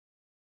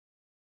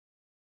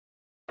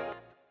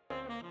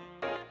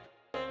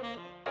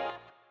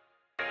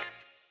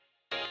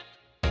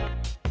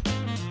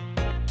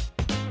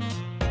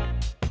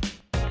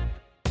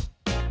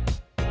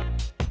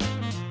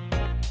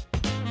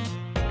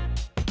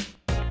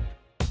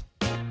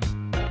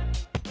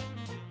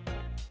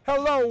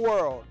Hello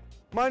world,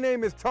 my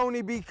name is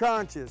Tony Be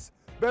Conscious,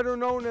 better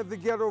known as the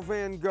Ghetto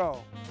Van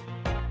Gogh.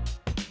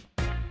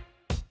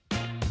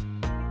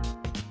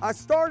 I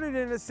started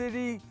in a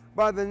city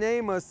by the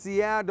name of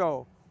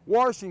Seattle,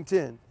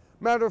 Washington.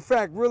 Matter of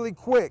fact, really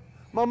quick,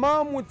 my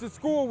mom went to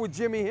school with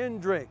Jimi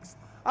Hendrix.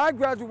 I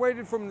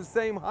graduated from the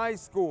same high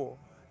school.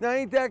 Now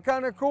ain't that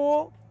kind of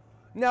cool?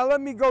 Now let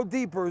me go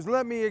deeper,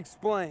 let me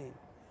explain.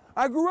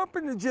 I grew up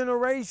in the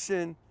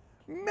generation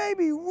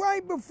maybe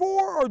right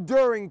before or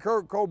during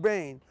Kurt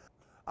Cobain.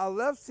 I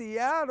left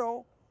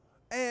Seattle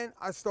and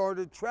I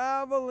started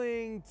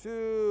traveling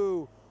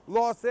to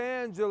Los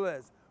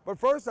Angeles. But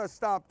first I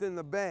stopped in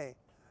the Bay.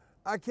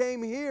 I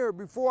came here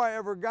before I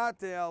ever got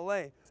to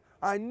LA.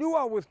 I knew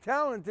I was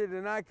talented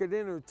and I could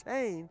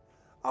entertain.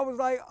 I was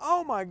like,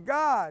 oh my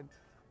God,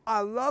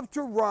 I love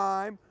to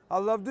rhyme, I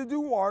love to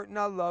do art, and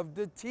I love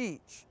to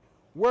teach.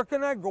 Where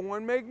can I go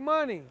and make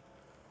money?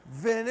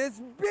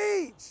 Venice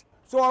Beach.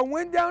 So I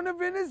went down to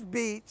Venice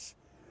Beach,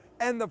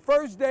 and the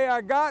first day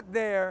I got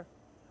there,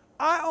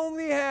 I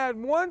only had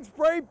one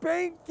spray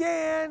paint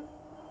can,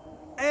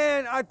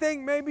 and I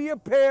think maybe a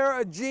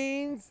pair of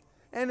jeans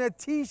and a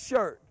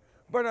t-shirt.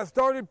 But I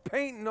started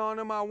painting on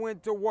them, I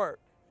went to work.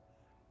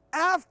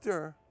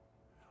 After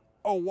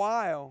a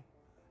while,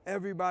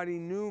 everybody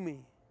knew me,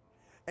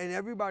 and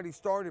everybody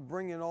started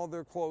bringing all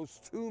their clothes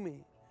to me.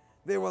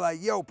 They were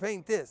like, yo,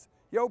 paint this,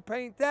 yo,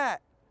 paint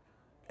that.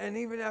 And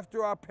even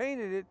after I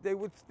painted it, they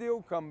would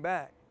still come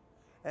back.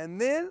 And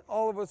then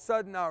all of a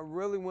sudden I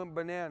really went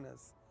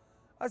bananas.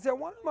 I said,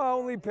 why am I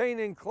only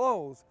painting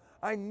clothes?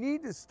 I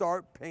need to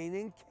start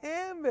painting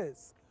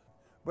canvas.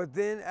 But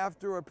then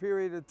after a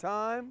period of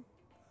time,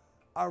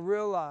 I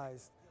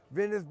realized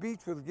Venice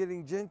Beach was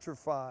getting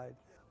gentrified.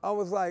 I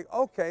was like,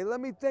 okay, let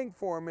me think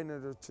for a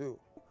minute or two.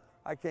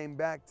 I came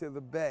back to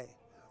the Bay,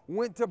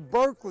 went to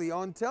Berkeley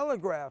on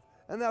Telegraph,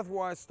 and that's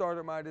where I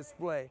started my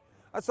display.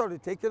 I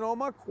started taking all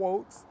my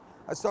quotes,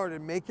 I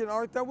started making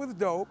art that was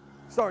dope,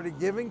 started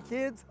giving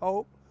kids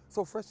hope.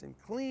 So fresh and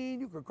clean,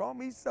 you could call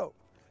me soap.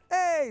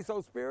 Hey, so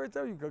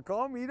spiritual, you could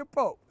call me the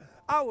Pope.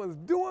 I was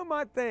doing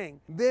my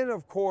thing. Then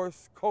of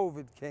course,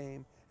 COVID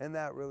came, and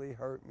that really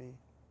hurt me.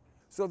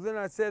 So then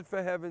I said,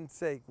 for heaven's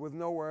sake, with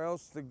nowhere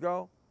else to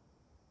go,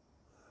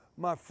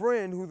 my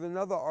friend, who's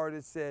another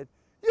artist, said,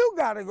 you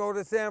gotta go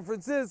to San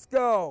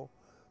Francisco.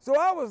 So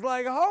I was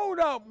like, hold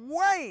up,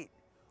 wait.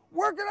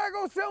 Where can I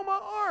go sell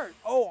my art?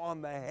 Oh,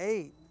 on the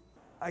Haight.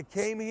 I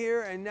came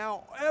here and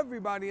now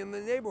everybody in the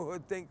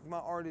neighborhood thinks my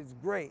art is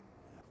great.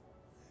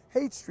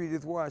 Haight Street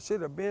is where I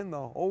should have been the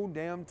whole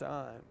damn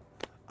time.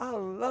 I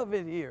love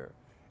it here.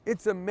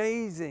 It's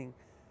amazing.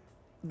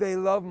 They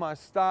love my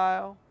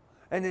style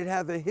and it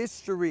has a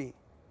history.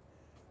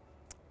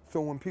 So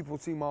when people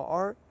see my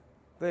art,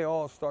 they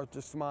all start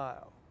to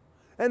smile.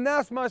 And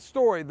that's my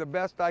story, the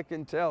best I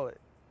can tell it.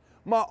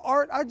 My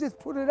art, I just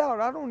put it out.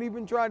 I don't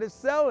even try to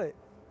sell it.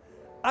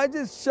 I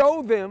just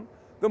show them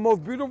the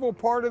most beautiful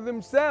part of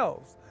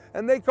themselves.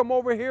 And they come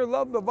over here,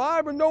 love the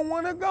vibe, and don't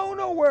want to go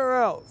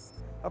nowhere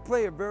else. I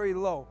play it very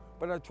low,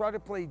 but I try to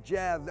play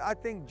jazz. I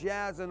think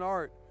jazz and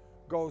art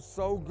go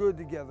so good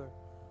together.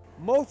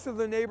 Most of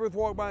the neighbors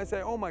walk by and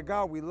say, oh my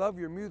God, we love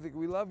your music,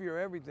 we love your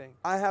everything.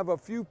 I have a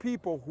few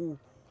people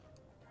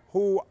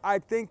who I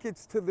think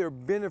it's to their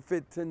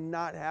benefit to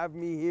not have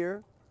me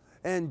here.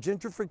 And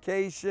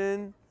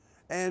gentrification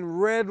and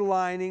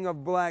redlining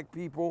of black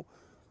people.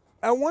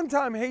 At one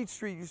time, Haight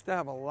Street used to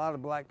have a lot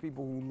of black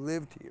people who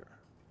lived here.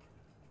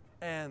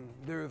 And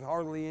there's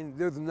hardly any,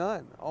 there's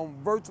none.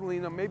 Virtually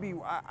none. Maybe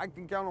I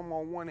can count them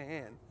on one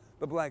hand,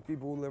 the black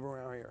people who live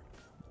around here.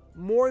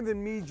 More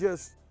than me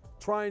just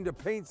trying to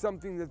paint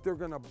something that they're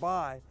gonna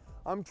buy,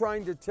 I'm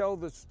trying to tell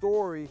the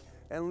story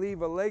and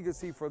leave a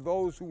legacy for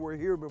those who were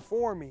here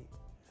before me.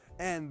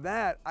 And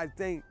that, I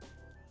think,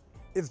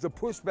 is the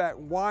pushback.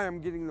 Why I'm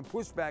getting the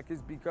pushback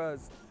is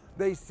because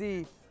they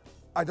see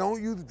I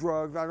don't use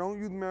drugs, I don't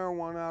use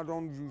marijuana, I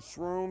don't use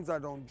shrooms, I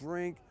don't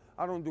drink,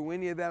 I don't do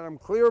any of that. I'm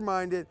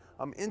clear-minded,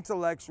 I'm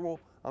intellectual,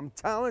 I'm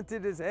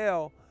talented as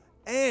hell,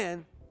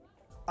 and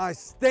I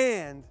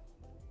stand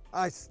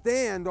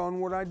on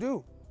what I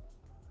do.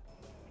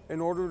 In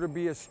order to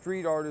be a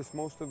street artist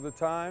most of the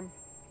time,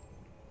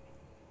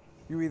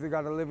 you either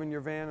gotta live in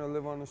your van or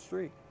live on the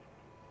street.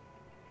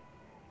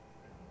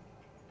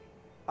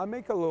 I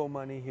make a little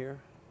money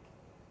here,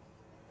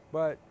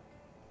 but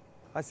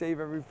I save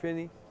every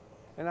penny.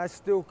 And I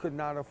still could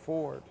not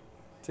afford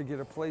to get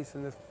a place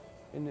in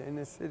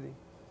this city.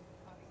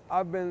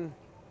 I've been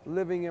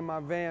living in my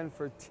van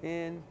for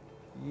 10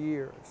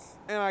 years.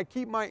 And I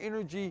keep my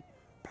energy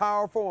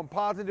powerful and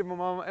positive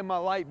and my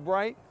light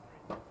bright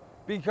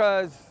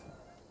because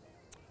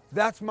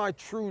that's my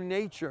true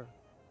nature.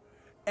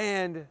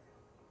 And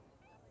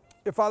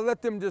if I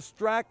let them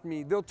distract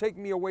me, they'll take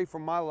me away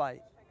from my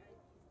light.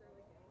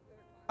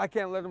 I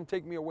can't let them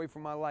take me away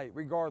from my light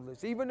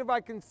regardless. Even if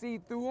I can see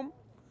through them,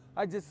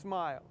 I just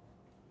smile.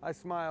 I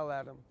smile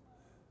at them.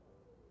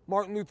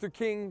 Martin Luther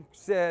King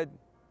said,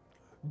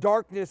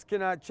 darkness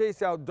cannot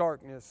chase out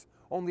darkness.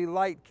 Only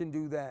light can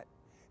do that.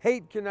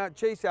 Hate cannot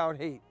chase out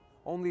hate.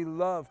 Only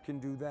love can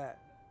do that.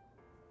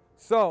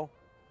 So,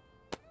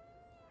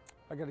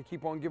 I got to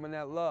keep on giving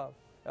that love.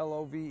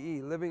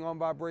 L-O-V-E, living on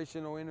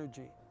vibrational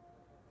energy.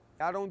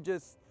 I don't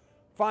just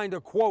find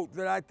a quote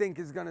that I think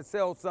is going to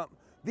sell something.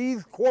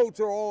 These quotes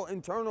are all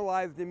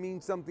internalized and mean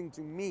something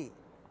to me.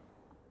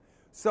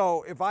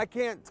 So if I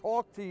can't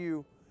talk to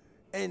you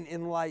and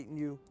enlighten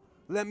you,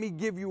 let me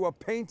give you a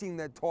painting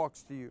that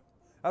talks to you.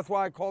 That's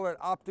why I call it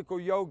optical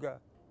yoga.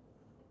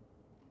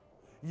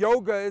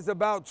 Yoga is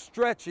about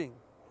stretching.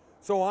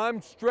 So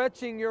I'm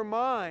stretching your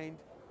mind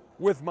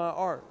with my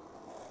art.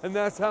 And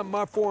that's how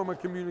my form of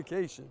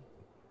communication.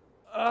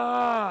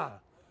 Yeah,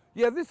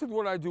 this is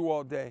what I do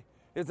all day,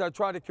 is I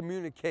try to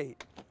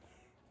communicate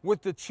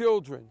with the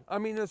children. I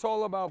mean, it's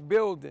all about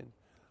building.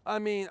 I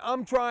mean,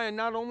 I'm trying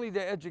not only to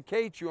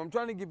educate you, I'm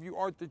trying to give you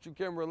art that you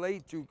can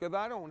relate to, because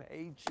I don't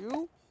hate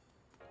you.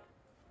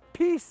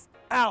 Peace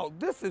out.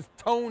 This is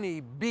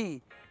Tony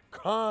B.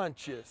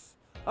 Conscious.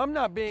 I'm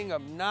not being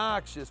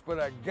obnoxious, but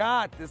I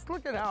got this.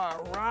 Look at how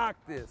I rock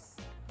this.